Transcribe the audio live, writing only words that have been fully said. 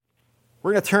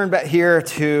We're going to turn back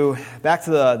to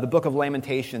the book of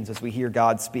Lamentations as we hear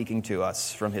God speaking to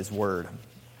us from His Word.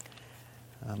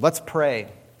 Let's pray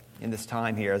in this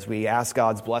time here as we ask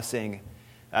God's blessing,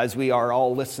 as we are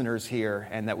all listeners here,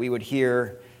 and that we would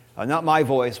hear, not my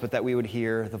voice, but that we would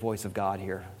hear the voice of God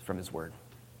here from His Word.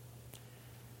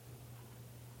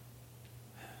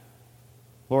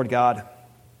 Lord God,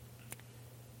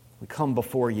 we come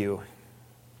before You,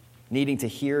 needing to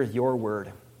hear Your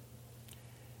Word.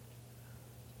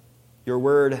 Your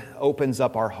Word opens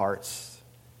up our hearts.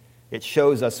 It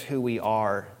shows us who we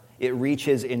are. It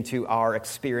reaches into our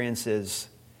experiences.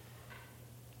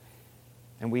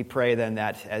 And we pray then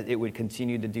that it would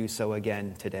continue to do so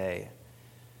again today,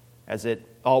 as it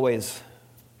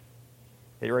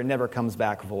never comes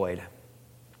back void.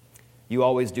 You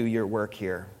always do your work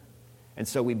here. And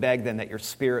so we beg then that your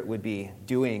Spirit would be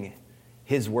doing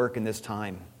His work in this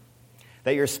time,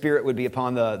 that your Spirit would be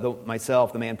upon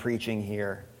myself, the man preaching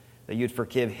here, that you'd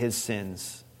forgive his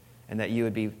sins, and that you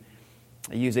would be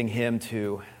using him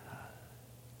to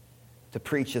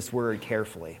preach this word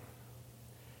carefully.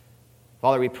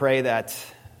 Father, we pray that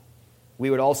we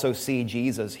would also see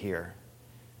Jesus here,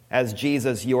 as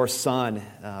Jesus, your Son,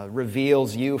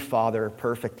 reveals you, Father,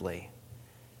 perfectly.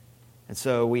 And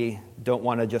so we don't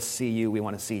want to just see you, we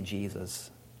want to see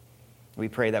Jesus. We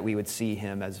pray that we would see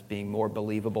him as being more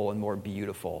believable and more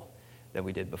beautiful than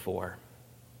we did before.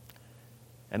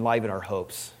 Enliven our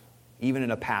hopes, even in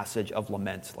a passage of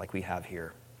lament like we have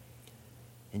here.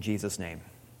 In Jesus' name,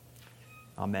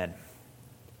 amen.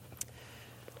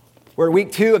 We're in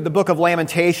week 2 of the book of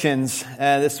Lamentations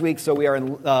this week, so we are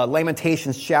in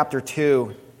Lamentations chapter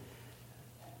 2.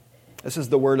 This is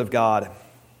the word of God.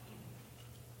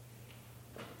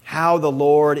 How the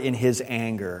Lord in his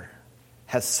anger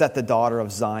has set the daughter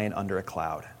of Zion under a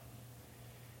cloud.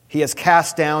 He has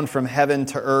cast down from heaven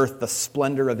to earth the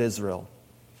splendor of Israel.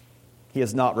 He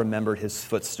has not remembered his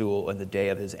footstool in the day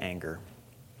of his anger.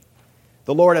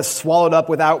 The Lord has swallowed up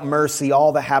without mercy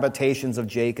all the habitations of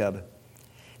Jacob.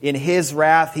 In his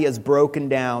wrath he has broken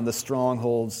down the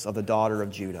strongholds of the daughter of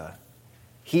Judah.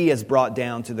 He has brought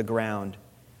down to the ground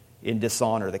in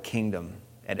dishonor the kingdom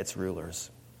and its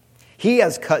rulers. He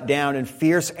has cut down in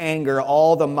fierce anger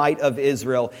all the might of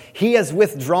Israel. He has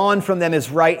withdrawn from them his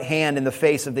right hand in the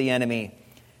face of the enemy.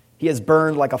 He has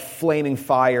burned like a flaming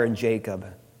fire in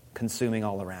Jacob, consuming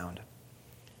all around.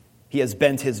 He has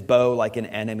bent his bow like an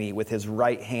enemy, with his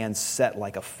right hand set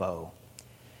like a foe.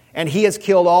 And he has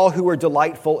killed all who were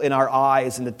delightful in our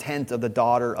eyes in the tent of the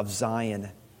daughter of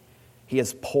Zion. He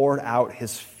has poured out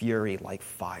his fury like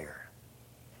fire.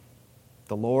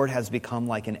 The Lord has become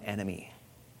like an enemy.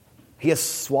 He has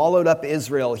swallowed up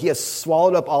Israel. He has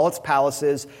swallowed up all its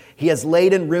palaces. He has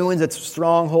laid in ruins its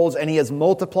strongholds, and he has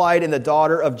multiplied in the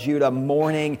daughter of Judah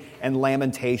mourning and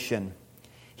lamentation.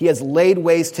 He has laid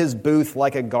waste his booth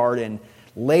like a garden,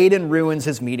 laid in ruins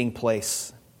his meeting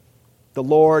place. The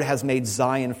Lord has made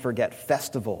Zion forget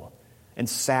festival and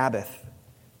Sabbath,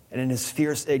 and in his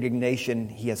fierce indignation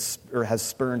he has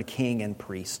spurned king and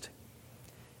priest.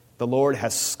 The Lord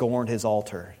has scorned his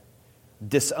altar,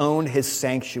 disowned his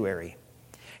sanctuary.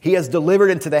 He has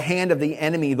delivered into the hand of the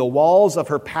enemy the walls of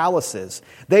her palaces.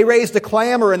 They raised a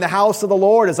clamor in the house of the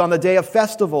Lord as on the day of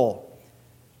festival.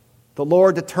 The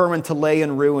Lord determined to lay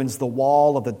in ruins the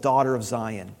wall of the daughter of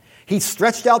Zion. He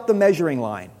stretched out the measuring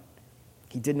line.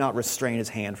 He did not restrain his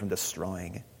hand from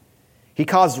destroying. He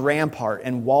caused rampart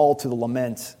and wall to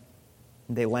lament,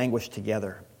 and they languished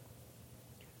together.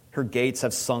 Her gates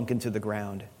have sunk into the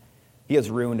ground. He has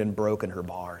ruined and broken her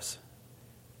bars.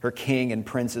 Her king and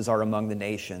princes are among the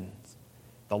nations.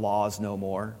 The law is no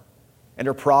more, and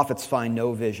her prophets find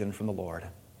no vision from the Lord.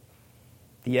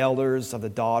 The elders of the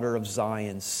daughter of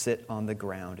Zion sit on the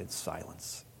ground in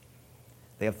silence.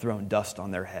 They have thrown dust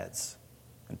on their heads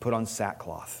and put on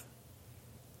sackcloth.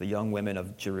 The young women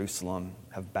of Jerusalem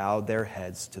have bowed their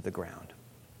heads to the ground.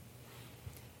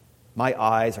 My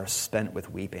eyes are spent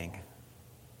with weeping.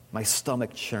 My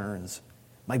stomach churns.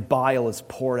 My bile is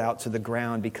poured out to the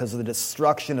ground because of the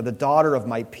destruction of the daughter of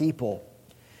my people,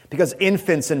 because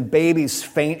infants and babies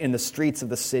faint in the streets of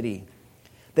the city.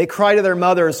 They cry to their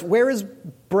mothers, "Where is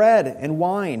bread and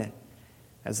wine?"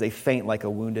 as they faint like a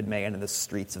wounded man in the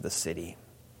streets of the city,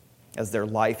 as their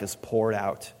life is poured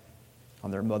out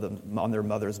on their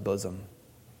mother's bosom.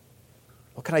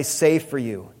 What can I say for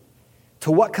you?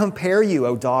 To what compare you,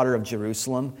 O daughter of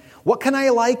Jerusalem? What can I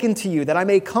liken to you that I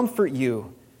may comfort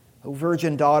you, O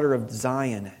virgin daughter of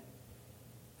Zion?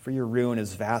 For your ruin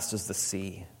is vast as the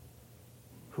sea.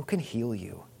 Who can heal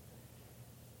you?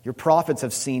 Your prophets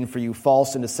have seen for you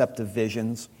false and deceptive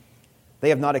visions. They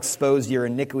have not exposed your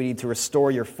iniquity to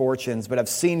restore your fortunes, but have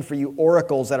seen for you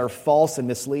oracles that are false and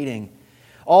misleading.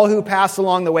 All who pass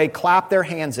along the way clap their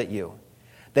hands at you.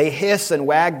 They hiss and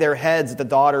wag their heads at the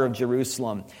daughter of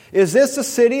Jerusalem. Is this the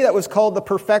city that was called the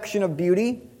perfection of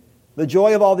beauty, the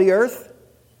joy of all the earth?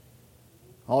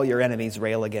 All your enemies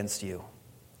rail against you.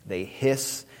 They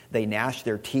hiss, they gnash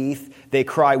their teeth, they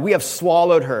cry, we have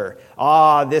swallowed her.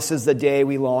 Ah, this is the day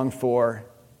we longed for.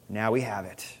 Now we have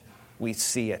it. We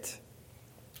see it.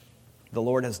 The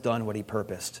Lord has done what he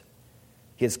purposed.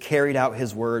 He has carried out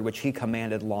his word, which he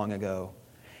commanded long ago.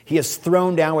 He has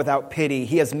thrown down without pity.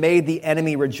 He has made the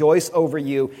enemy rejoice over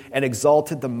you and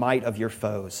exalted the might of your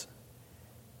foes.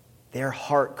 Their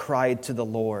heart cried to the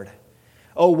Lord,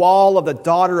 O wall of the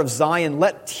daughter of Zion,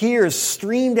 let tears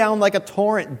stream down like a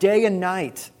torrent day and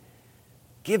night.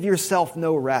 Give yourself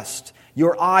no rest,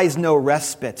 your eyes no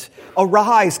respite.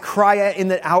 Arise, cry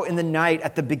out in the night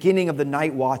at the beginning of the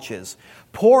night watches.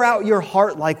 Pour out your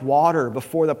heart like water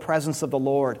before the presence of the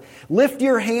Lord. Lift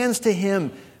your hands to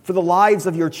him for the lives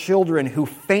of your children who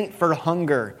faint for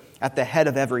hunger at the head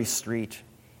of every street.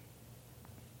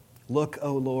 Look,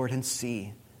 O Lord, and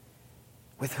see.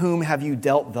 With whom have you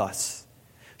dealt thus?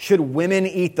 Should women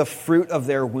eat the fruit of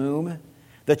their womb,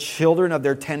 the children of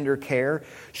their tender care?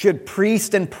 Should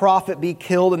priest and prophet be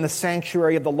killed in the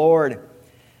sanctuary of the Lord?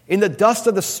 In the dust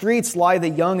of the streets lie the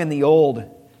young and the old.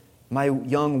 My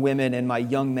young women and my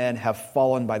young men have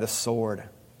fallen by the sword.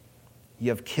 You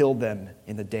have killed them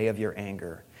in the day of your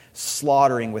anger,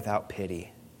 slaughtering without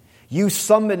pity. You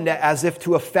summoned as if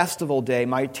to a festival day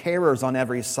my terrors on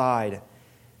every side.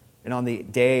 And on the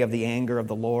day of the anger of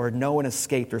the Lord, no one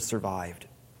escaped or survived.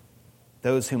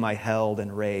 Those whom I held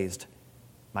and raised,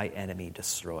 my enemy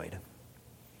destroyed.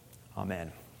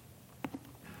 Amen.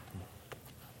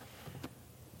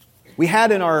 We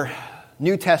had in our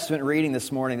New Testament reading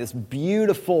this morning this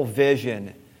beautiful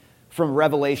vision from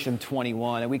Revelation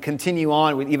 21. And we continue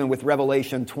on even with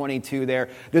Revelation 22 there.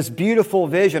 This beautiful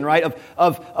vision, right,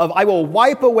 of I will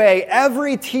wipe away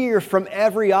every tear from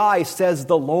every eye, says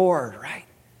the Lord, right?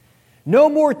 No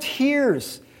more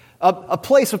tears. A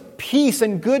place of peace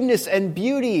and goodness and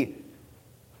beauty.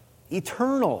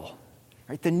 Eternal.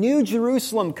 Right? The new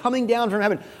Jerusalem coming down from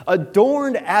heaven,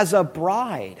 adorned as a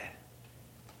bride.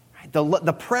 Right?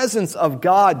 The presence of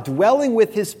God dwelling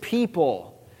with his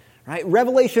people. Right?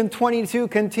 Revelation 22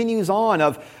 continues on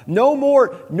of no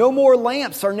more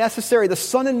lamps are necessary. The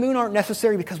sun and moon aren't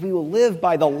necessary because we will live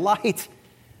by the light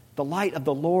of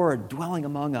the Lord dwelling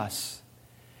among us.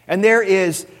 And there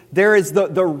is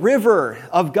the river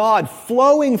of God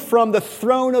flowing from the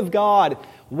throne of God,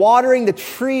 watering the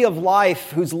tree of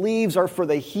life whose leaves are for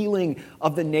the healing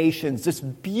of the nations. This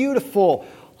beautiful,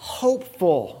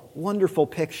 hopeful, wonderful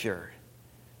picture.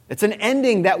 It's an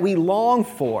ending that we long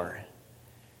for.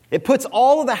 It puts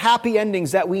all of the happy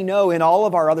endings that we know in all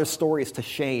of our other stories to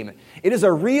shame. It is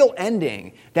a real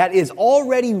ending that is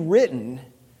already written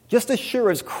just as sure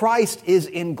as Christ is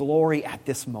in glory at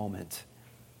this moment.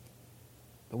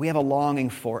 But we have a longing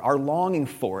for it. Our longing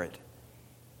for it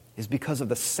is because of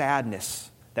the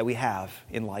sadness that we have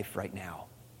in life right now.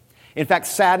 In fact,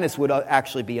 sadness would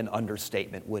actually be an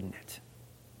understatement, wouldn't it?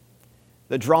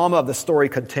 The drama of the story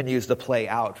continues to play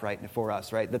out right for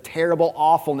us, right? The terrible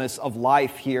awfulness of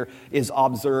life here is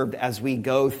observed as we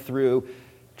go through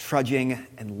trudging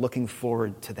and looking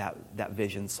forward to that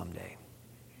vision someday.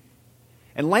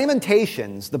 And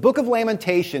Lamentations, the book of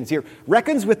Lamentations here,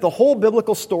 reckons with the whole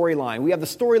biblical storyline. We have the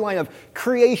storyline of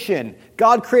creation,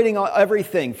 God creating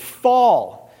everything,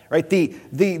 fall, right?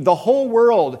 The whole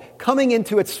world coming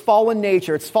into its fallen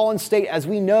nature, its fallen state as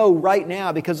we know right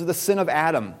now because of the sin of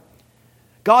Adam.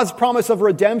 God's promise of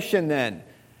redemption then.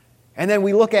 And then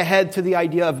we look ahead to the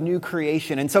idea of new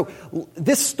creation. And so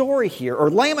this story here, or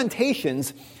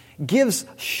Lamentations, gives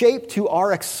shape to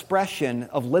our expression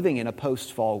of living in a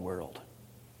post-fall world.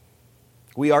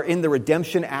 We are in the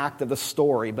redemption act of the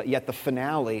story, but yet the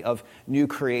finale of new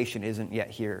creation isn't yet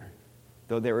here,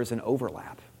 though there is an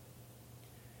overlap.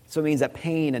 So it means that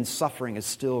pain and suffering is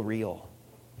still real.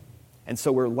 And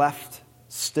so we're left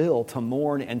still to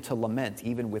mourn and to lament,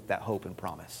 even with that hope and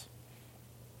promise.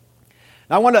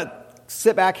 Now I want to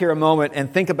sit back here a moment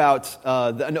and think about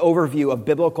an overview of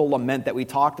biblical lament that we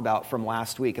talked about from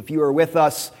last week. If you were with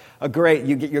us, great,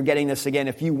 you're getting this again.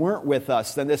 If you weren't with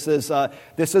us, then this is a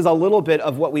little bit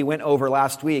of what we went over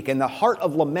last week. And the heart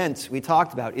of lament we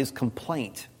talked about is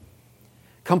complaint.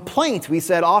 Complaint, we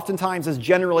said, oftentimes is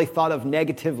generally thought of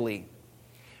negatively,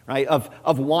 right?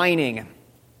 Of whining,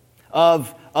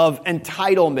 of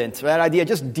entitlement, that idea,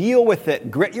 just deal with it,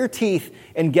 grit your teeth,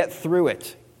 and get through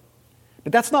it.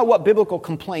 But that's not what biblical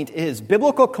complaint is.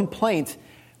 Biblical complaint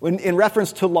in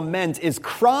reference to lament, is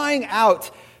crying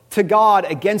out to God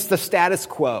against the status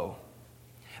quo.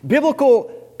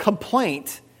 Biblical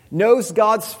complaint knows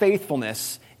God's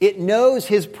faithfulness. It knows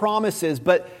his promises,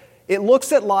 but it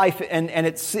looks at life and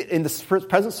it's in the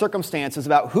present circumstances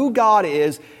about who God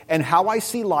is and how I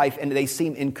see life, and they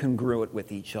seem incongruent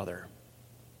with each other.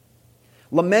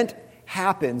 Lament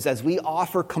happens as we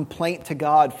offer complaint to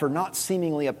God for not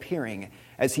seemingly appearing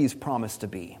as he's promised to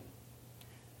be.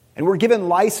 And we're given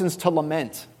license to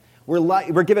lament.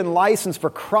 We're given license for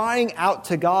crying out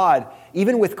to God,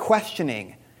 even with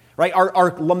questioning. Right?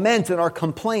 Our lament and our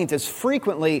complaint is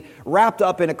frequently wrapped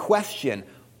up in a question.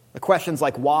 The question's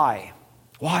like, why?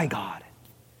 Why, God?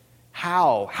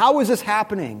 How? How is this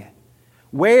happening?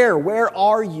 Where? Where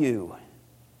are you?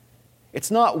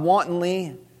 It's not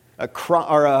wantonly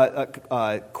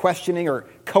questioning or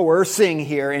coercing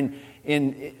here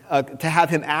to have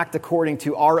him act according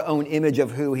to our own image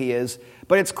of who he is,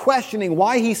 but it's questioning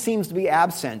why he seems to be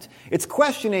absent. It's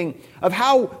questioning of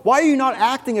why are you not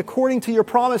acting according to your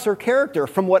promise or character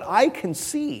from what I can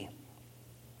see?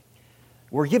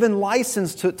 We're given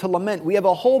license to lament. We have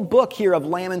a whole book here of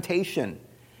lamentation.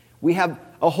 We have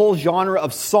a whole genre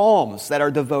of psalms that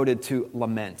are devoted to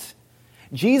lament.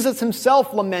 Jesus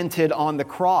himself lamented on the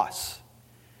cross.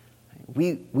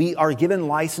 We are given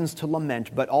license to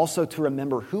lament, but also to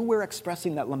remember who we're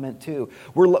expressing that lament to.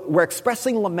 We're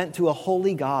expressing lament to a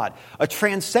holy God, a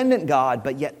transcendent God,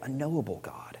 but yet a knowable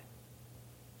God.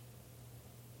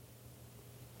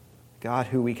 God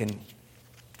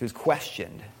who's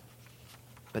questioned,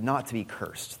 but not to be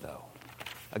cursed, though.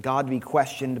 A God to be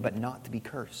questioned, but not to be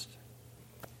cursed.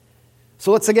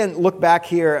 So let's again look back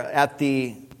here at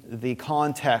the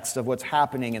context of what's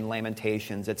happening in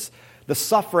Lamentations. It's the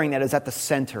suffering that is at the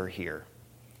center here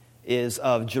is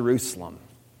of Jerusalem,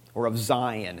 or of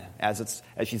Zion, as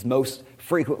she's most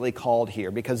frequently called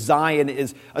here, because Zion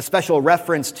is a special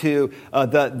reference to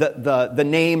the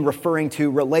name referring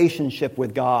to relationship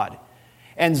with God.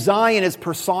 And Zion is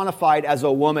personified as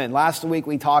a woman. Last week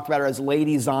we talked about her as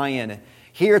Lady Zion.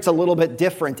 Here it's a little bit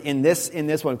different in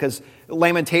this one, because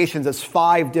Lamentations has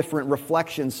 5 different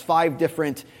reflections, 5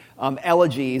 different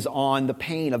elegies on the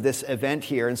pain of this event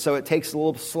here. And so it takes a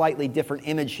little slightly different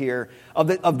image here of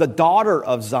the daughter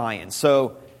of Zion.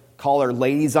 So call her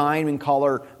Lady Zion and call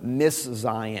her Miss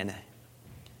Zion.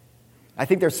 I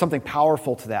think there's something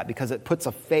powerful to that, because it puts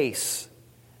a face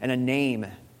and a name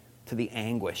to the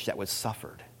anguish that was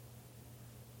suffered.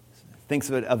 Thinks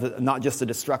of it not just the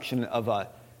destruction of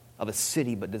a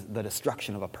city, but the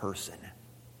destruction of a person.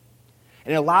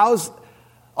 And it allows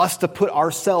us to put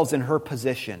ourselves in her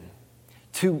position,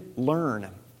 to learn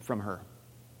from her,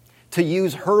 to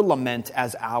use her lament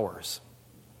as ours.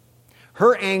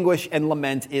 Her anguish and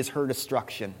lament is her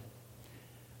destruction.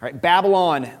 All right,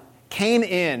 Babylon came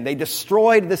in. They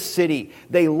destroyed the city.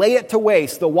 They laid it to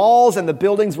waste. The walls and the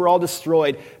buildings were all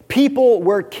destroyed. People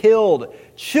were killed.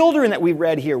 Children that we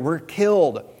read here were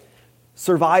killed.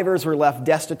 Survivors were left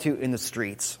destitute in the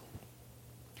streets.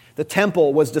 The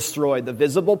temple was destroyed, the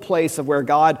visible place of where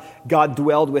God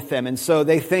dwelled with them. And so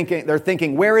they're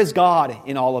thinking, where is God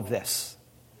in all of this?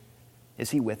 Is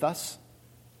he with us?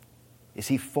 Is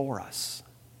he for us?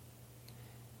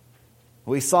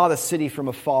 We saw the city from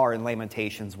afar in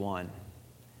Lamentations 1.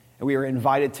 And we were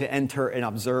invited to enter and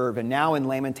observe. And now in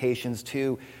Lamentations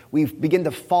 2, we begin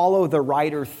to follow the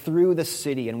writer through the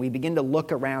city, and we begin to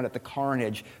look around at the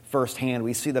carnage firsthand.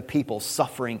 We see the people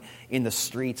suffering in the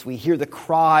streets. We hear the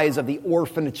cries of the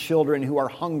orphaned children who are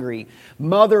hungry,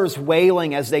 mothers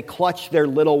wailing as they clutch their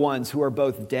little ones who are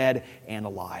both dead and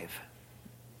alive.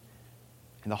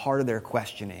 In the heart of their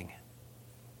questioning,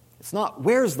 it's not,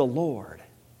 where's the Lord?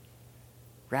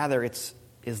 Rather, it's,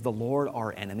 is the Lord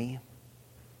our enemy?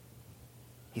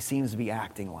 He seems to be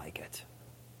acting like it.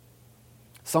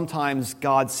 Sometimes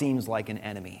God seems like an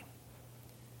enemy,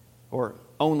 or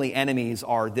only enemies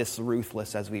are this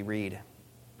ruthless, as we read.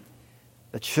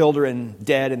 The children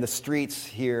dead in the streets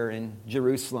here in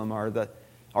Jerusalem are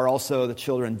also the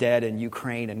children dead in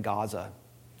Ukraine and Gaza.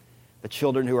 The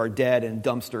children who are dead in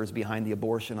dumpsters behind the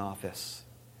abortion office,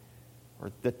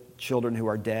 or the children who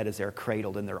are dead as they're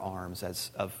cradled in their arms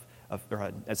as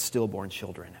stillborn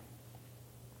children.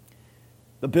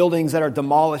 The buildings that are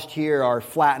demolished here are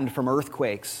flattened from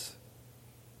earthquakes,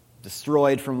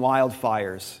 destroyed from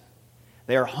wildfires.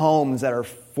 They are homes that are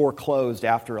foreclosed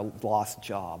after a lost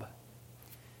job.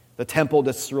 The temple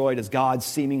destroyed as God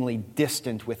seemingly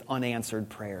distant with unanswered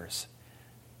prayers.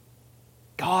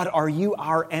 God, are you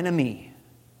our enemy?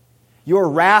 Your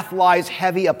wrath lies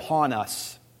heavy upon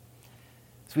us.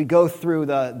 As we go through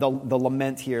the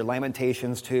lament here,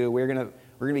 Lamentations 2, we're going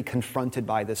to be confronted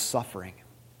by this suffering.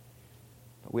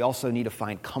 We also need to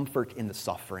find comfort in the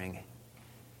suffering,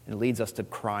 and it leads us to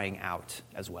crying out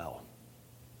as well.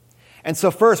 And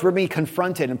so first, we're being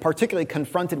confronted, and particularly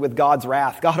confronted with God's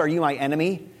wrath. God, are you my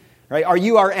enemy? Right? Are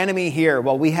you our enemy here?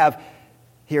 Well, we have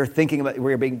here thinking about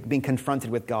we're being confronted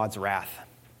with God's wrath.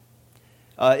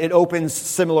 It opens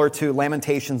similar to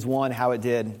Lamentations 1, how it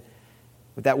did,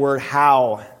 with that word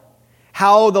how.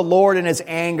 How the Lord in his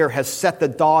anger has set the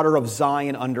daughter of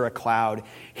Zion under a cloud.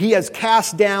 He has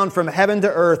cast down from heaven to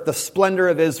earth the splendor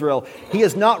of Israel. He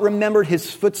has not remembered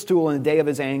his footstool in the day of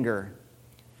his anger.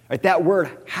 Right, that word,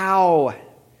 how,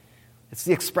 it's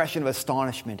the expression of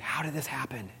astonishment. How did this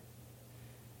happen? And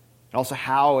also,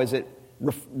 how is it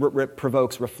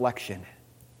provokes reflection.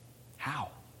 How?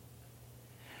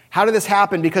 How did this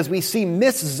happen? Because we see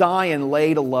Miss Zion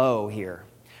laid low here,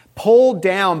 pulled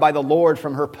down by the Lord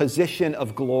from her position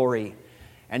of glory,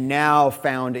 and now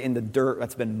found in the dirt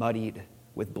that's been muddied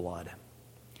with blood.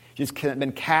 She's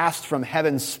been cast from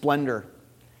heaven's splendor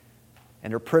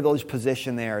and her privileged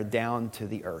position there down to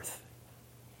the earth.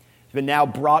 She's been now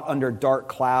brought under dark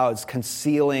clouds,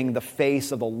 concealing the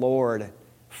face of the Lord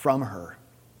from her.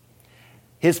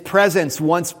 His presence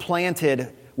once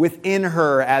planted within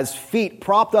her as feet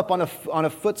propped up on a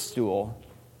footstool,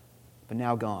 but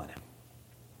now gone.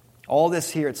 All this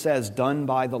here, it says, done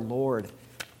by the Lord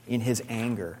in his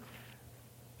anger.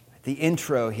 The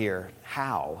intro here,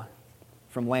 how,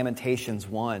 from Lamentations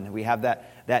 1. We have that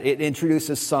it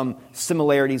introduces some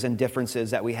similarities and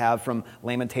differences that we have from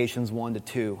Lamentations 1 to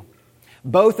 2.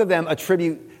 Both of them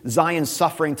attribute Zion's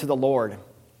suffering to the Lord.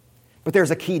 But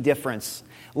there's a key difference.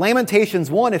 Lamentations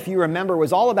 1, if you remember,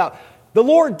 was all about the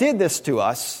Lord did this to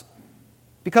us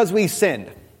because we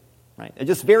sinned. Right? They're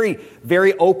just very,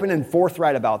 very open and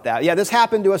forthright about that. Yeah, this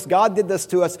happened to us. God did this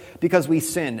to us because we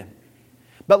sinned.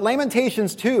 But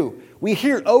Lamentations 2, we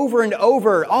hear over and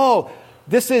over, oh,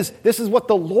 this is what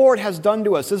the Lord has done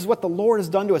to us. This is what the Lord has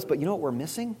done to us. But you know what we're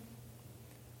missing?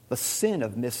 The sin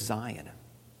of Miss Zion.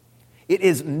 It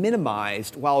is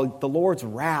minimized while the Lord's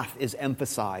wrath is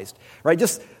emphasized. Right?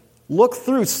 Just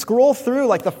scroll through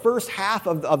like the first half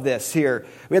of this here.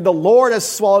 We had the Lord has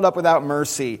swallowed up without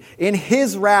mercy. In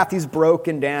his wrath, he's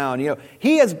broken down.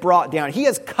 He has brought down. He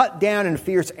has cut down in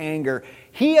fierce anger.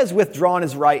 He has withdrawn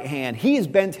his right hand. He has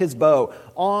bent his bow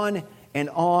on and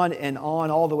on and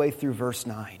on all the way through verse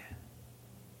 9.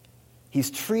 He's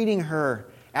treating her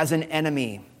as an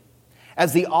enemy,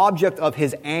 as the object of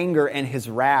his anger and his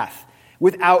wrath,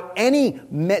 without any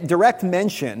direct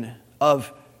mention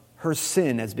of her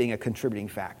sin as being a contributing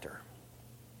factor.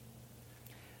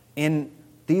 In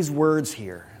these words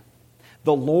here,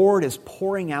 the Lord is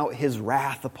pouring out his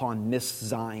wrath upon Miss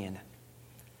Zion,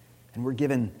 and we're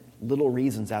given little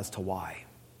reasons as to why.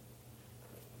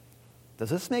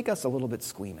 Does this make us a little bit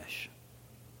squeamish?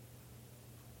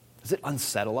 Does it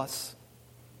unsettle us?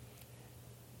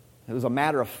 It was a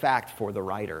matter of fact for the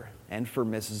writer and for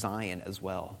Miss Zion as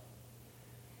well.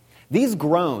 These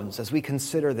groans, as we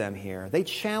consider them here, they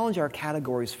challenge our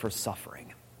categories for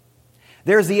suffering.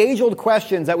 There's the age-old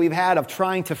questions that we've had of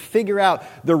trying to figure out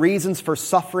the reasons for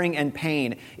suffering and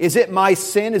pain. Is it my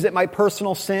sin? Is it my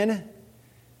personal sin?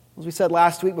 As we said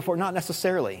last week before, not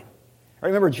necessarily. I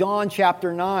remember John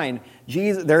chapter 9.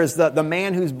 There's the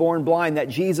man who's born blind that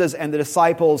Jesus and the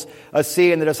disciples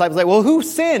see, and the disciples say, well, who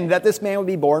sinned that this man would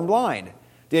be born blind?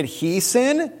 Did he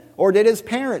sin or did his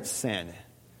parents sin?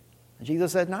 And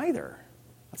Jesus said, neither.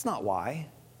 That's not why.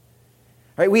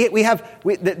 Right? We have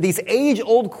these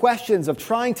age-old questions of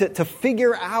trying to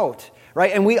figure out,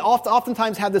 right? And we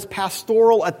oftentimes have this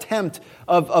pastoral attempt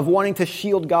of wanting to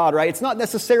shield God, right? It's not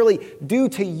necessarily due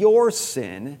to your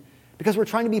sin, because we're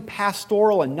trying to be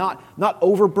pastoral and not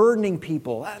overburdening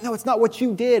people. No, it's not what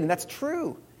you did, and that's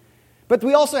true. But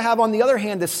we also have, on the other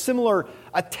hand, this similar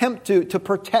attempt to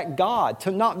protect God,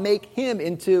 to not make him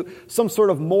into some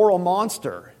sort of moral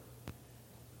monster.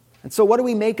 And so what do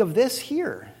we make of this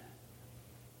here?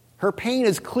 Her pain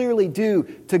is clearly due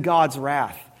to God's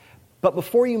wrath. But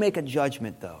before you make a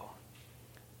judgment, though,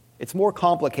 it's more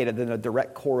complicated than a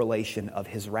direct correlation of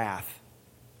his wrath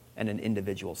and an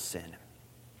individual's sin.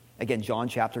 Again, John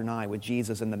chapter 9 with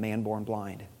Jesus and the man born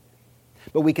blind.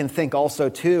 But we can think also,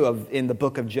 too, of in the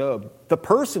book of Job, the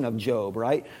person of Job,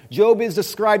 right? Job is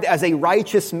described as a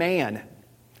righteous man,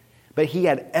 but he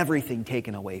had everything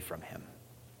taken away from him.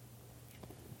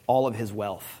 All of his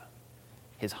wealth,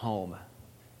 his home,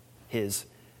 his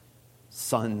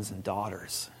sons and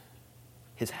daughters,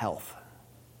 his health.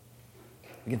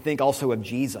 We can think also of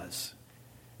Jesus.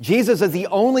 Jesus is the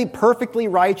only perfectly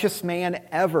righteous man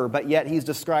ever, but yet he's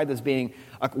described as being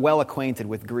well acquainted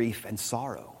with grief and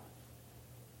sorrow.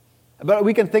 But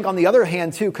we can think on the other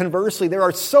hand, too, conversely, there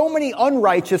are so many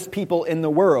unrighteous people in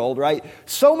the world, right?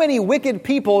 So many wicked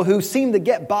people who seem to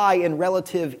get by in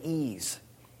relative ease.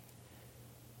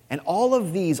 And all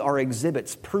of these are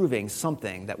exhibits proving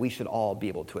something that we should all be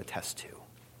able to attest to.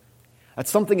 That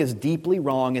something is deeply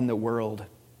wrong in the world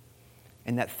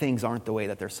and that things aren't the way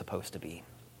that they're supposed to be.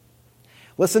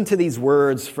 Listen to these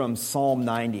words from Psalm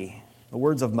 90, the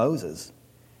words of Moses.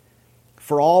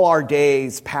 For all our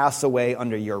days pass away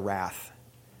under your wrath.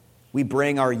 We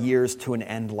bring our years to an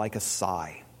end like a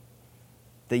sigh.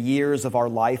 The years of our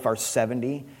life are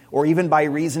 70, or even by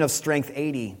reason of strength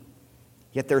 80.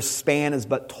 Yet their span is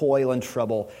but toil and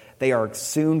trouble. They are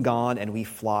soon gone and we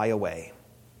fly away.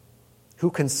 Who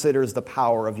considers the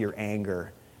power of your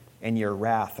anger and your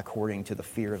wrath according to the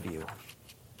fear of you?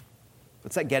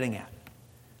 What's that getting at?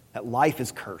 That life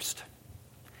is cursed.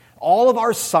 All of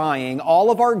our sighing,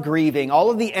 all of our grieving, all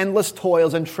of the endless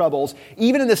toils and troubles,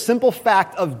 even in the simple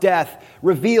fact of death,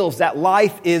 reveals that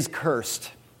life is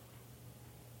cursed.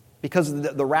 Because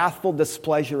the wrathful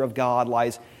displeasure of God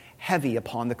lies heavy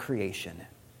upon the creation,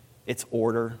 its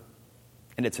order,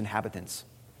 and its inhabitants,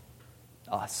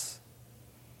 us.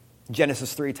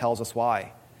 Genesis 3 tells us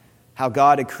why. How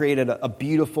God had created a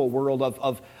beautiful world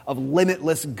of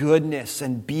limitless goodness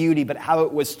and beauty, but how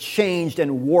it was changed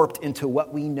and warped into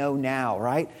what we know now,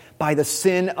 right? By the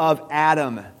sin of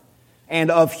Adam and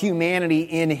of humanity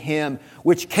in him,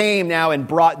 which came now and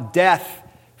brought death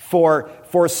for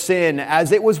sin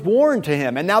as it was warned to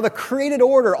him. And now the created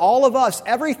order, all of us,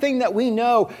 everything that we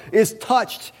know is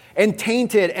touched and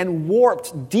tainted and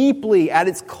warped deeply at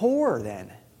its core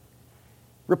then.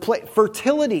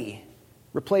 Fertility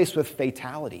replaced with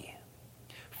fatality.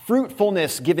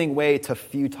 Fruitfulness giving way to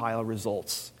futile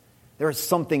results. There is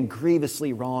something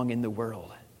grievously wrong in the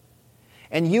world.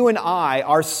 And you and I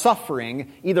are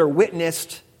suffering, either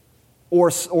witnessed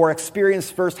or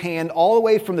experienced firsthand, all the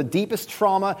way from the deepest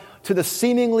trauma to the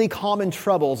seemingly common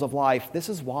troubles of life. This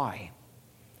is why.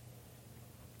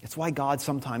 It's why God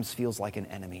sometimes feels like an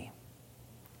enemy.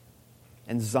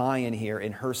 And Zion here,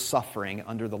 in her suffering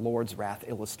under the Lord's wrath,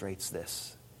 illustrates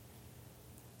this.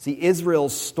 See,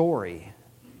 Israel's story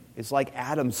is like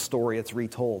Adam's story it's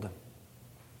retold.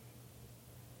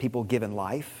 People given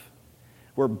life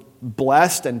were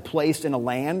blessed and placed in a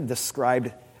land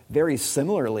described very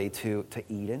similarly to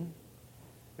Eden.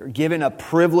 They were given a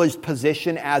privileged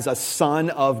position as a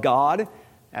son of God,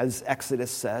 as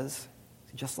Exodus says,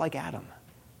 just like Adam.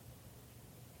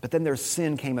 But then their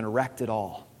sin came and wrecked it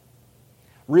all.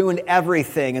 Ruined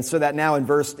everything, and so that now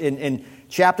in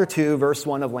chapter 2, verse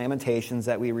 1 of Lamentations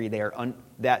that we read there,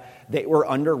 that they were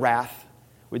under wrath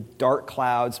with dark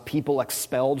clouds, people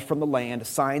expelled from the land,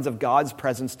 signs of God's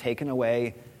presence taken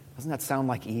away. Doesn't that sound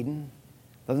like Eden?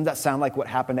 Doesn't that sound like what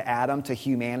happened to Adam, to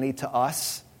humanity, to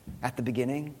us at the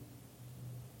beginning?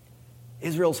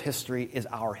 Israel's history is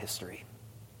our history.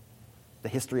 The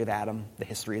history of Adam, the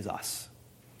history is us.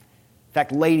 In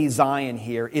fact, Lady Zion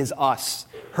here is us.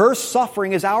 Her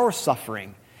suffering is our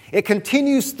suffering. It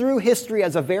continues through history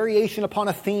as a variation upon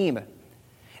a theme.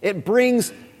 It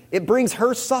brings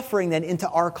her suffering then into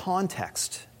our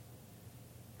context.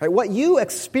 Right? What you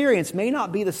experience may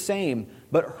not be the same,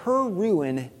 but her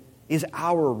ruin is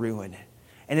our ruin.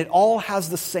 And it all has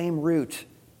the same root.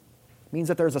 It means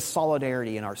that there's a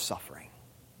solidarity in our suffering.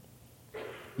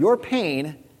 Your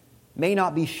pain may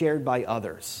not be shared by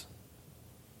others,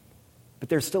 but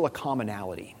there's still a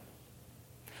commonality.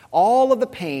 All of the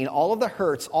pain, all of the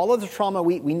hurts, all of the trauma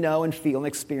we know and feel and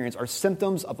experience are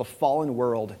symptoms of a fallen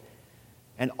world.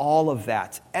 And all of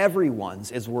that,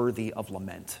 everyone's, is worthy of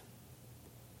lament.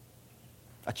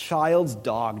 A child's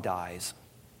dog dies.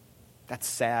 That's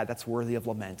sad. That's worthy of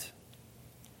lament.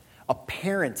 A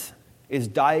parent is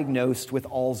diagnosed with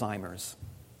Alzheimer's.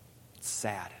 It's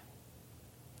sad.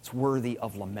 It's worthy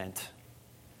of lament.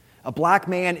 A black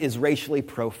man is racially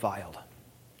profiled.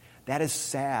 That is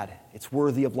sad. It's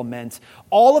worthy of lament.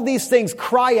 All of these things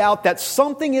cry out that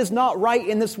something is not right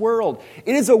in this world.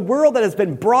 It is a world that has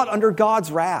been brought under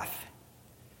God's wrath.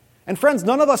 And friends,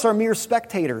 none of us are mere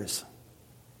spectators.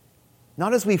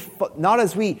 Not as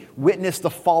we witness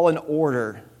the fallen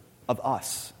order of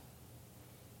us.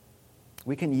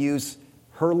 We can use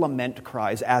her lament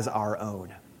cries as our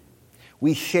own.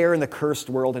 We share in the cursed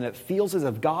world, and it feels as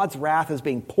if God's wrath is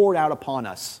being poured out upon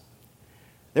us.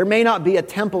 There may not be a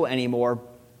temple anymore,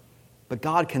 but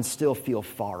God can still feel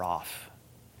far off,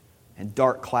 and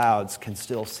dark clouds can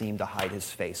still seem to hide his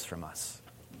face from us.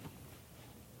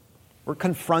 We're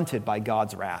confronted by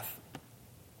God's wrath.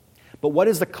 But what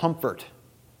is the comfort?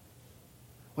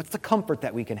 What's the comfort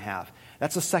that we can have?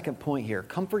 That's the second point here.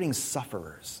 Comforting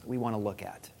sufferers we want to look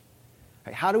at.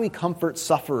 Right? How do we comfort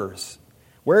sufferers?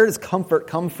 Where does comfort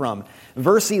come from?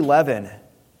 Verse 11,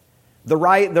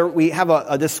 we have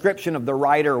a description of the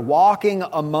writer walking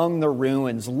among the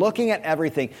ruins, looking at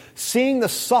everything, seeing the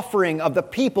suffering of the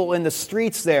people in the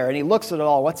streets there, and he looks at it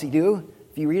all. What's he do?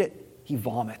 If you read it, he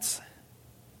vomits.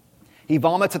 He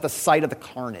vomits at the sight of the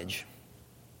carnage,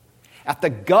 at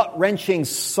the gut-wrenching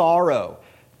sorrow,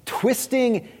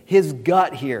 twisting his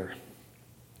gut here.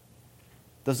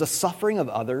 Does the suffering of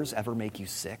others ever make you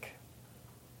sick?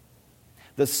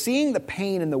 Does seeing the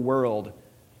pain in the world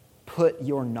put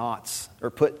your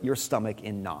stomach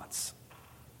in knots?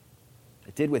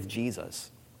 It did with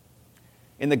Jesus.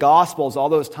 In the Gospels, all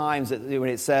those times when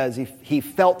it says he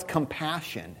felt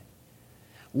compassion,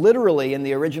 literally in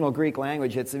the original Greek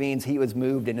language, it means he was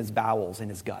moved in his bowels, in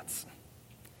his guts.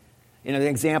 In an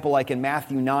example like in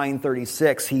Matthew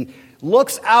 9:36, he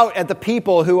looks out at the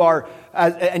people who are,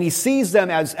 and he sees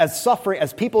them as suffering,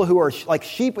 as people who are like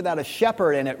sheep without a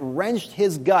shepherd, and it wrenched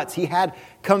his guts. He had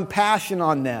compassion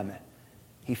on them.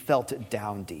 He felt it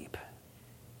down deep.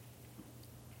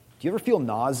 Do you ever feel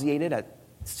nauseated at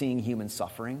seeing human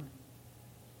suffering?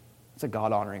 It's a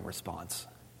God-honoring response.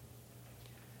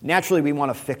 Naturally, we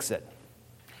want to fix it.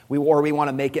 Or we want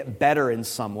to make it better in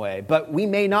some way. But we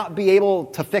may not be able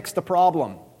to fix the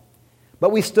problem.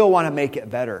 But we still want to make it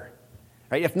better.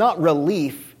 Right? If not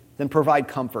relief, then provide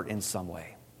comfort in some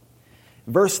way.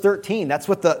 Verse 13, that's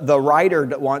what the writer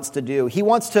wants to do. He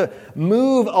wants to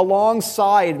move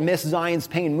alongside Miss Zion's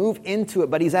pain, move into it,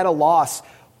 but he's at a loss.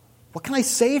 What can I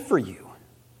say for you?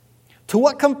 To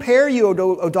what compare you,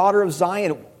 O daughter of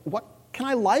Zion? What can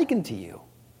I liken to you?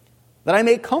 That I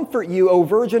may comfort you, O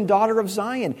virgin daughter of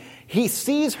Zion. He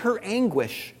sees her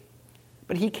anguish,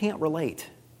 but he can't relate.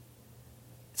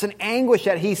 It's an anguish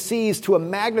that he sees to a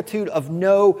magnitude of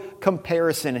no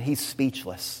comparison, and he's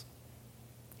speechless.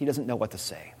 He doesn't know what to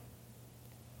say.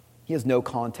 He has no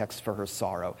context for her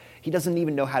sorrow. He doesn't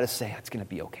even know how to say it's going to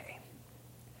be okay.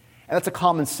 And that's a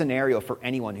common scenario for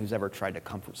anyone who's ever tried to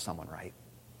comfort someone, right?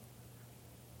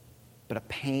 But a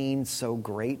pain so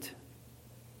great,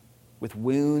 with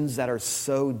wounds that are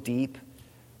so deep,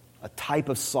 a type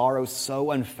of sorrow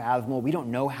so unfathomable, we don't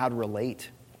know how to relate.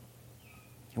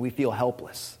 And we feel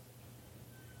helpless.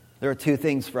 There are two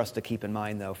things for us to keep in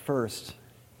mind, though. First,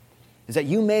 is that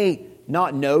you may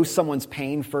not know someone's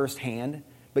pain firsthand,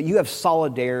 but you have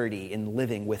solidarity in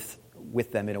living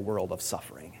with them in a world of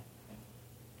suffering.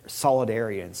 Or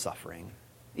solidarity in suffering,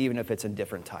 even if it's in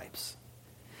different types.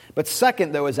 But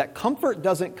second, though, is that comfort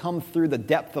doesn't come through the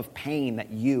depth of pain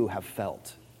that you have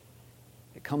felt.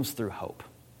 It comes through hope.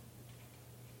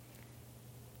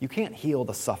 You can't heal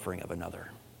the suffering of another.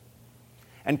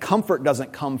 And comfort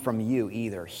doesn't come from you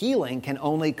either. Healing can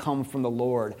only come from the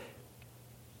Lord.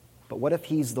 But what if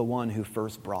he's the one who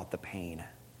first brought the pain?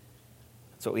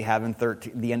 That's what we have in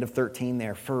the end of 13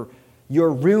 there. For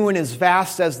your ruin is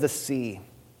vast as the sea.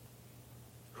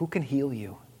 Who can heal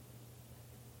you?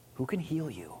 Who can heal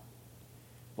you?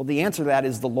 Well, the answer to that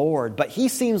is the Lord. But he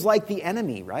seems like the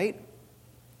enemy, right?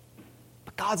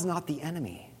 But God's not the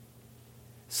enemy.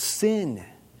 Sin,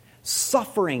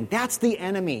 suffering, that's the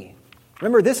enemy.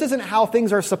 Remember, this isn't how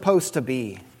things are supposed to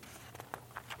be.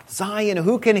 Zion,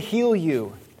 who can heal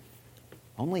you?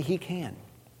 Only he can.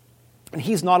 And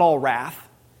he's not all wrath.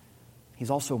 He's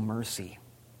also mercy.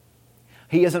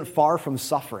 He isn't far from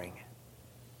suffering.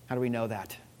 How do we know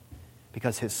that?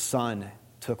 Because his son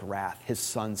took wrath. His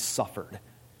son suffered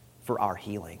for our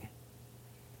healing.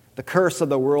 The curse of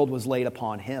the world was laid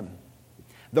upon him.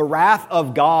 The wrath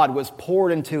of God was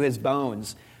poured into his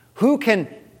bones. Who can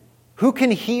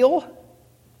heal?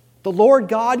 The Lord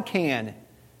God can.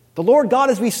 The Lord God,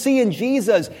 as we see in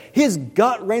Jesus, his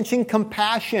gut-wrenching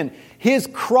compassion, his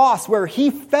cross where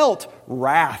he felt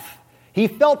wrath. He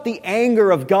felt the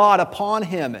anger of God upon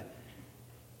him.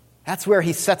 That's where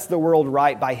he sets the world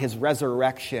right by his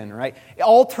resurrection, right?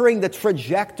 Altering the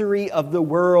trajectory of the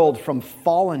world from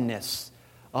fallenness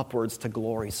upwards to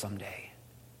glory someday.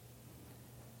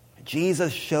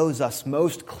 Jesus shows us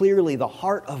most clearly the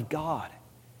heart of God,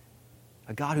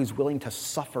 a God who's willing to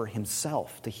suffer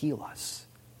himself to heal us.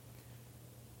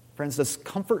 Friends, does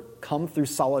comfort come through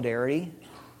solidarity?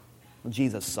 Well,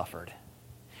 Jesus suffered.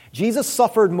 Jesus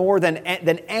suffered more than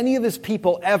any of his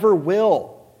people ever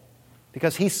will,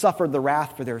 because he suffered the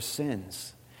wrath for their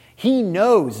sins. He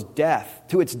knows death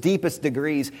to its deepest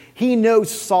degrees. He knows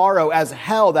sorrow as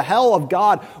hell. The hell of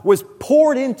God was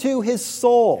poured into his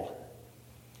soul.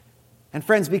 And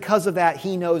friends, because of that,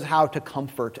 he knows how to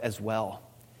comfort as well.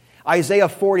 Isaiah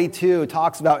 42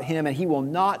 talks about him, and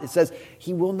it says,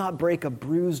 he will not break a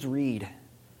bruised reed.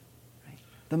 Right?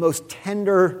 The most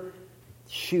tender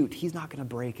shoot, he's not going to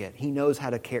break it. He knows how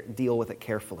to deal with it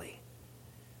carefully.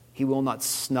 He will not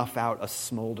snuff out a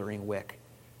smoldering wick.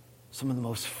 Some of the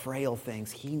most frail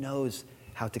things he knows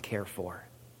how to care for.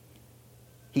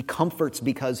 He comforts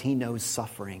because he knows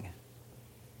suffering.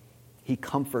 He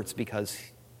comforts because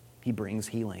he brings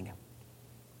healing.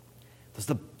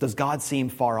 Does God seem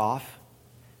far off?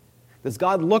 Does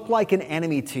God look like an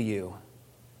enemy to you?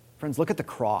 Friends, look at the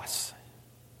cross.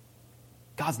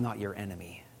 God's not your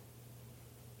enemy.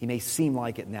 He may seem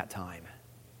like it in that time.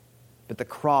 But the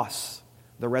cross,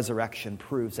 the resurrection,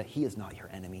 proves that he is not your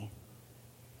enemy.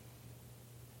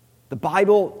 The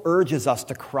Bible urges us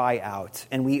to cry out,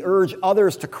 and we urge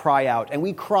others to cry out, and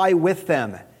we cry with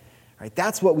them. Right?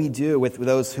 That's what we do with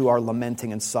those who are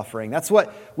lamenting and suffering. That's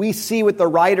what we see with the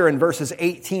writer in verses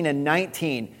 18 and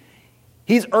 19.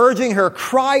 He's urging her,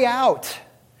 cry out.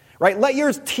 Right? Let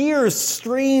your tears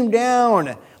stream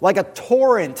down like a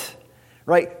torrent.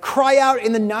 Right? Cry out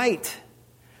in the night.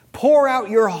 Pour out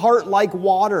your heart like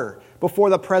water before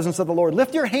the presence of the Lord.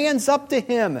 Lift your hands up to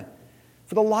him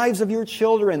for the lives of your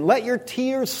children. Let your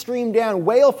tears stream down.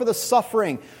 Wail for the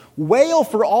suffering. Wail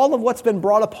for all of what's been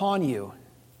brought upon you.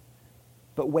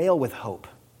 But wail with hope.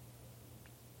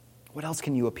 What else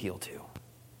can you appeal to?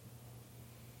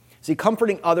 See,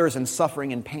 comforting others in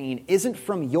suffering and pain isn't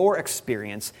from your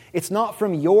experience. It's not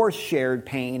from your shared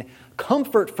pain.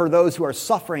 Comfort for those who are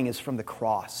suffering is from the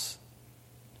cross.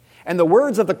 And the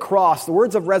words of the cross, the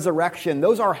words of resurrection,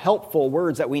 those are helpful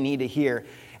words that we need to hear.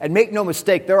 And make no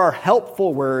mistake, there are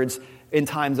helpful words in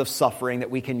times of suffering that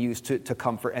we can use to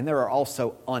comfort, and there are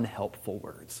also unhelpful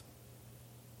words.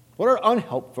 What are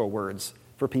unhelpful words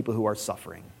for people who are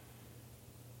suffering?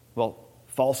 Well,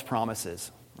 false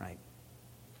promises, right?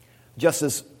 Just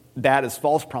as bad as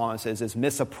false promises is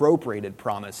misappropriated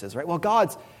promises, right? Well,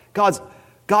 God's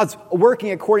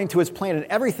working according to his plan, and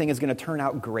everything is going to turn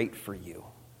out great for you.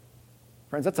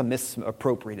 Friends, that's a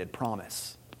misappropriated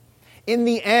promise. In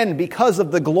the end, because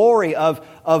of the glory of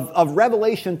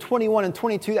Revelation 21 and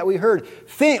 22 that we heard,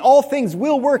 all things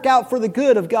will work out for the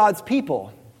good of God's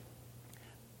people.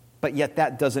 But yet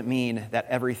that doesn't mean that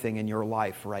everything in your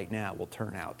life right now will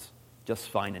turn out just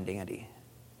fine and dandy.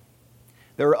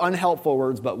 There are unhelpful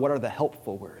words, but what are the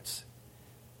helpful words?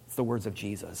 It's the words of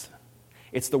Jesus.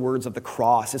 It's the words of the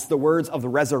cross. It's the words of the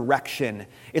resurrection.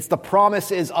 It's the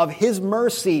promises of his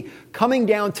mercy coming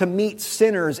down to meet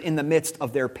sinners in the midst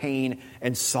of their pain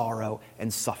and sorrow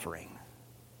and suffering.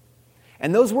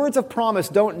 And those words of promise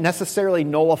don't necessarily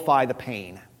nullify the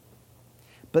pain,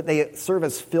 but they serve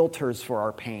as filters for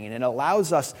our pain and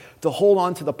allows us to hold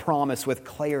on to the promise with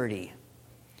clarity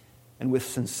and with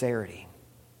sincerity.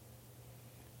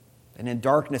 And in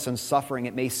darkness and suffering,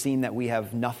 it may seem that we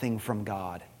have nothing from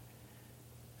God.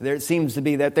 There seems to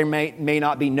be that there may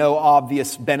not be no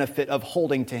obvious benefit of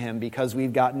holding to him because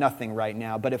we've got nothing right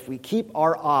now. But if we keep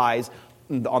our eyes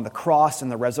on the cross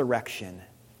and the resurrection,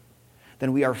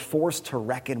 then we are forced to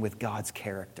reckon with God's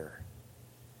character.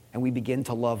 And we begin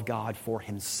to love God for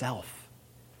himself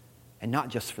and not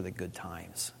just for the good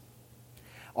times.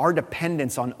 Our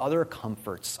dependence on other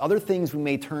comforts, other things we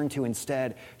may turn to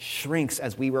instead, shrinks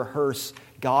as we rehearse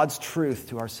God's truth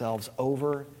to ourselves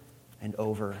over and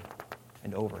over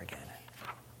and over again.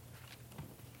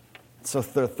 So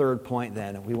the third point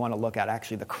then, we want to look at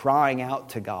actually the crying out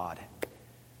to God.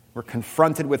 We're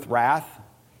confronted with wrath.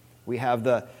 We have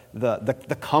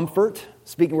the comfort,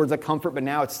 speaking words of comfort, but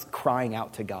now it's crying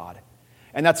out to God.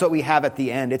 And that's what we have at the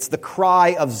end. It's the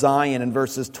cry of Zion in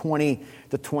verses 20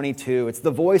 to 22. It's the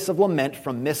voice of lament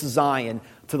from Miss Zion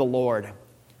to the Lord.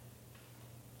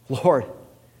 Lord,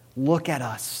 look at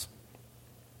us.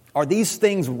 Are these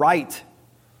things right?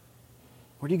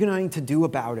 What are you going to do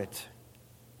about it?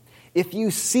 If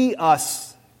you see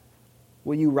us,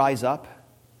 will you rise up?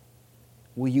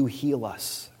 Will you heal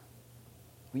us?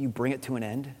 Will you bring it to an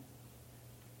end?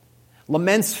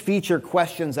 Laments feature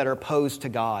questions that are posed to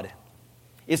God.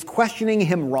 Is questioning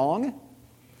him wrong?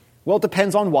 Well, it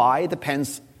depends on why. It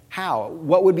depends how.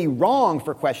 What would be wrong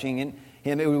for questioning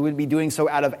him? It would be doing so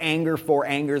out of anger for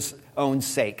anger's own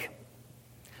sake.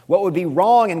 What would be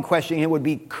wrong in questioning him would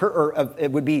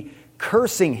be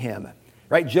cursing him.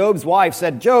 Right? Job's wife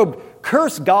said, Job,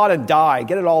 curse God and die.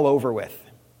 Get it all over with.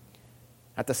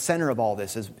 At the center of all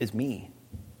this is me.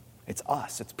 It's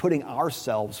us. It's putting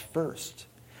ourselves first.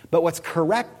 But what's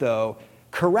correct, though,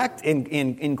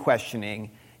 in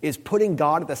questioning, is putting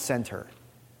God at the center.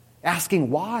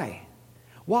 Asking why.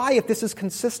 Why, if this is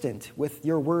consistent with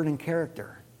your word and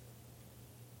character?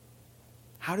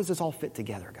 How does this all fit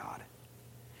together, God?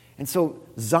 And so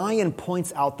Zion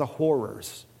points out the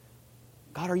horrors.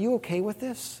 God, are you okay with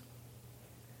this?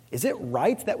 Is it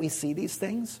right that we see these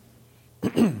things?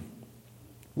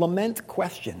 Lament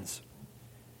questions.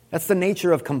 That's the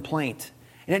nature of complaint.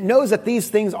 And it knows that these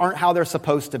things aren't how they're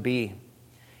supposed to be.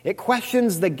 It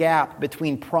questions the gap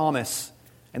between promise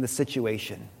and the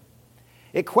situation.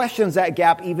 It questions that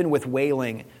gap even with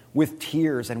wailing, with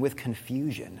tears, and with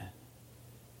confusion.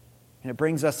 And it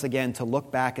brings us again to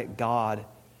look back at God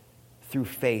through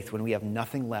faith when we have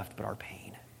nothing left but our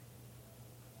pain.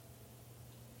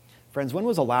 Friends, when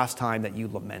was the last time that you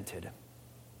lamented?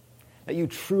 That you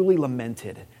truly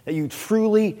lamented? That you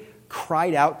truly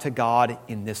cried out to God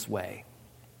in this way?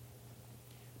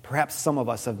 Perhaps some of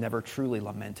us have never truly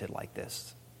lamented like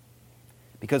this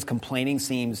because complaining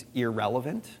seems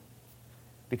irrelevant,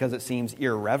 because it seems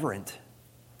irreverent,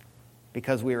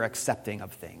 because we are accepting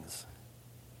of things.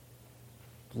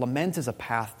 Lament is a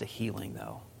path to healing,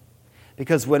 though,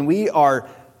 because when we are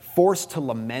forced to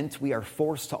lament, we are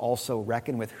forced to also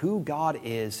reckon with who God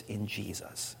is in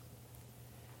Jesus.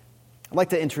 I'd like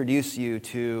to introduce you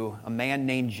to a man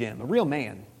named Jim, a real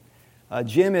man.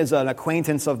 Jim is an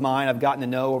acquaintance of mine I've gotten to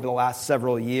know over the last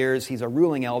several years. He's a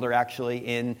ruling elder, actually,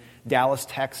 in Dallas,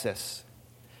 Texas.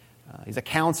 He's a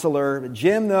counselor.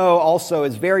 Jim, though, also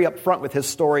is very upfront with his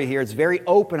story here. It's very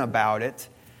open about it.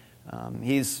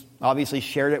 He's obviously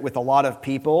shared it with a lot of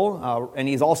people, and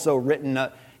he's also written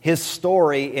his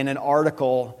story in an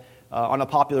article on a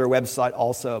popular website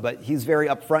also. But he's very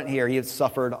upfront here. He has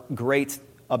suffered great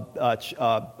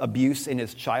abuse in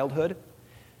his childhood.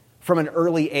 From an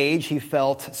early age, he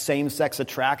felt same-sex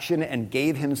attraction and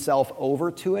gave himself over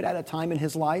to it at a time in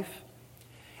his life.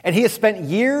 And he has spent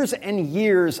years and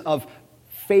years of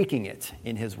faking it,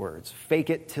 in his words.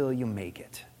 Fake it till you make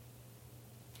it.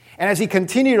 And as he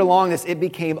continued along this, it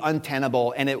became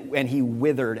untenable, and he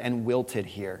withered and wilted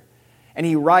here. And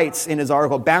he writes in his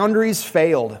article, boundaries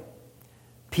failed,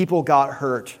 people got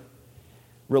hurt,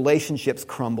 relationships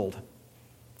crumbled.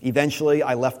 Eventually,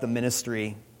 I left the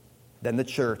ministry, then the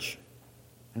church,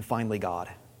 and finally God.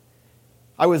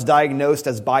 I was diagnosed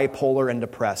as bipolar and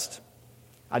depressed.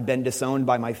 I'd been disowned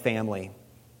by my family.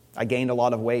 I gained a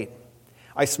lot of weight.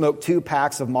 I smoked 2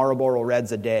 packs of Marlboro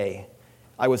Reds a day.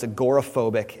 I was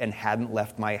agoraphobic and hadn't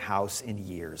left my house in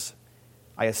years.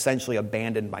 I essentially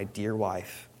abandoned my dear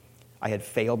wife. I had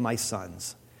failed my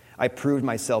sons. I proved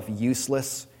myself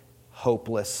useless,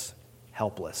 hopeless,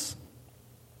 helpless.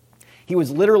 He was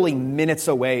literally minutes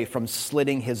away from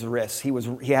slitting his wrists.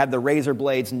 He had the razor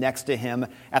blades next to him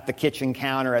at the kitchen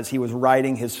counter as he was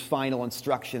writing his final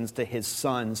instructions to his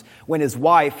sons when his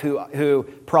wife, who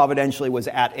providentially was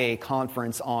at a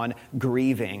conference on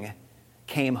grieving,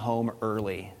 came home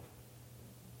early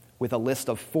with a list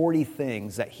of 40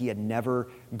 things that he had never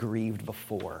grieved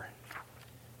before.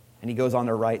 And he goes on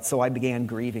to write, so I began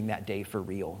grieving that day for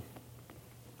real.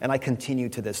 And I continue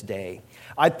to this day.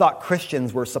 I thought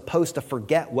Christians were supposed to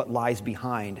forget what lies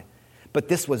behind, but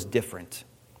this was different.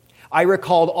 I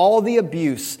recalled all the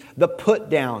abuse, the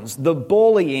put-downs, the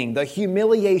bullying, the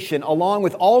humiliation, along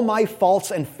with all my faults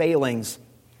and failings.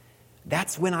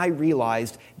 That's when I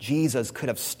realized Jesus could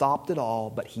have stopped it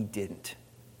all, but he didn't.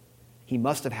 He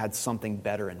must have had something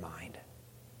better in mind.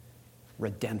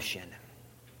 Redemption.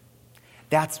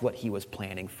 That's what he was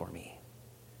planning for me.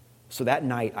 So that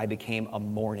night, I became a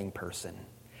morning person.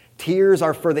 Tears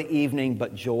are for the evening,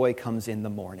 but joy comes in the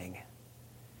morning.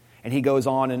 And he goes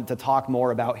on to talk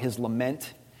more about his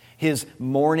lament, his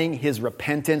mourning, his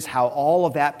repentance, how all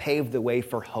of that paved the way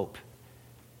for hope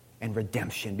and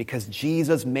redemption, because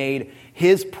Jesus made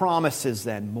his promises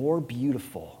then more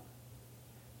beautiful.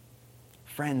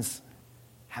 Friends,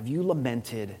 have you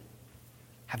lamented?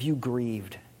 Have you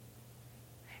grieved?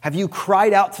 Have you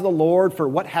cried out to the Lord for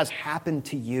what has happened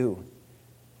to you?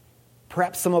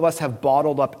 Perhaps some of us have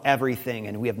bottled up everything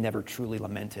and we have never truly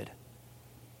lamented.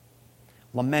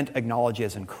 Lament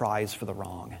acknowledges and cries for the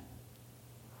wrong.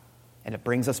 And it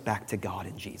brings us back to God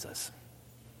in Jesus.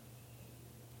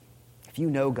 If you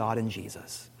know God in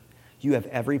Jesus, you have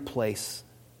every place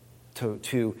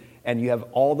to and you have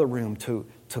all the room to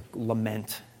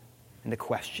lament and to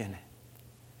question.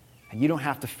 And you don't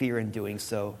have to fear in doing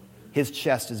so. His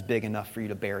chest is big enough for you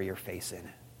to bury your face in.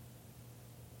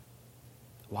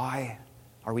 Why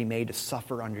are we made to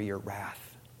suffer under your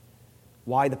wrath?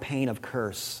 Why the pain of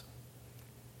curse?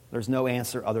 There's no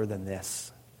answer other than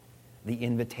this: the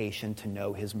invitation to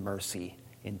know his mercy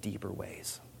in deeper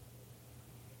ways.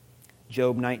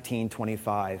 Job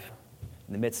 19:25,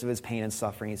 in the midst of his pain and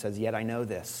suffering, he says, "Yet I know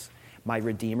this, my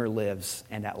Redeemer lives,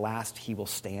 and at last he will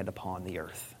stand upon the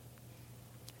earth."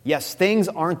 Yes, things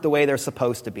aren't the way they're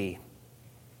supposed to be.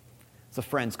 So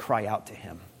friends, cry out to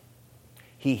him.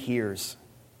 He hears.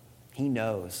 He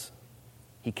knows.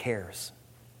 He cares.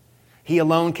 He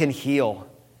alone can heal.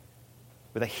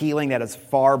 with a healing that is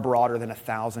far broader than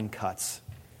 1,000 cuts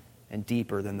and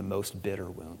deeper than the most bitter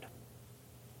wound.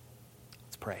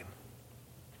 Let's pray.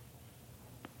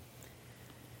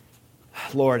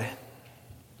 Lord,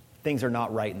 things are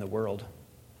not right in the world.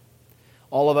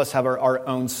 All of us have our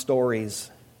own stories,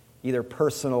 either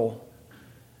personal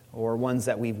or ones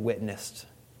that we've witnessed,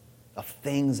 of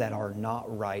things that are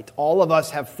not right. All of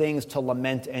us have things to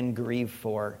lament and grieve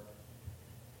for.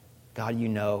 God, you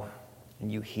know,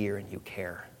 and you hear, and you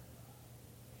care.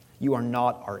 You are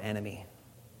not our enemy.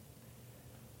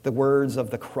 The words of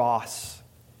the cross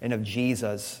and of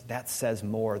Jesus, that says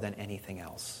more than anything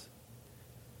else.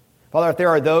 Father, if there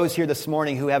are those here this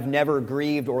morning who have never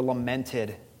grieved or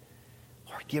lamented,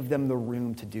 Lord, give them the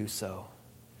room to do so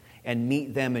and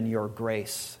meet them in your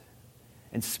grace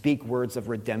and speak words of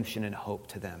redemption and hope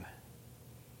to them.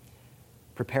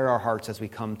 Prepare our hearts as we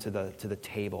come to the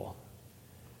table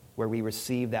where we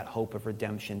receive that hope of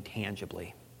redemption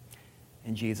tangibly.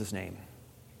 In Jesus' name,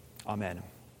 amen.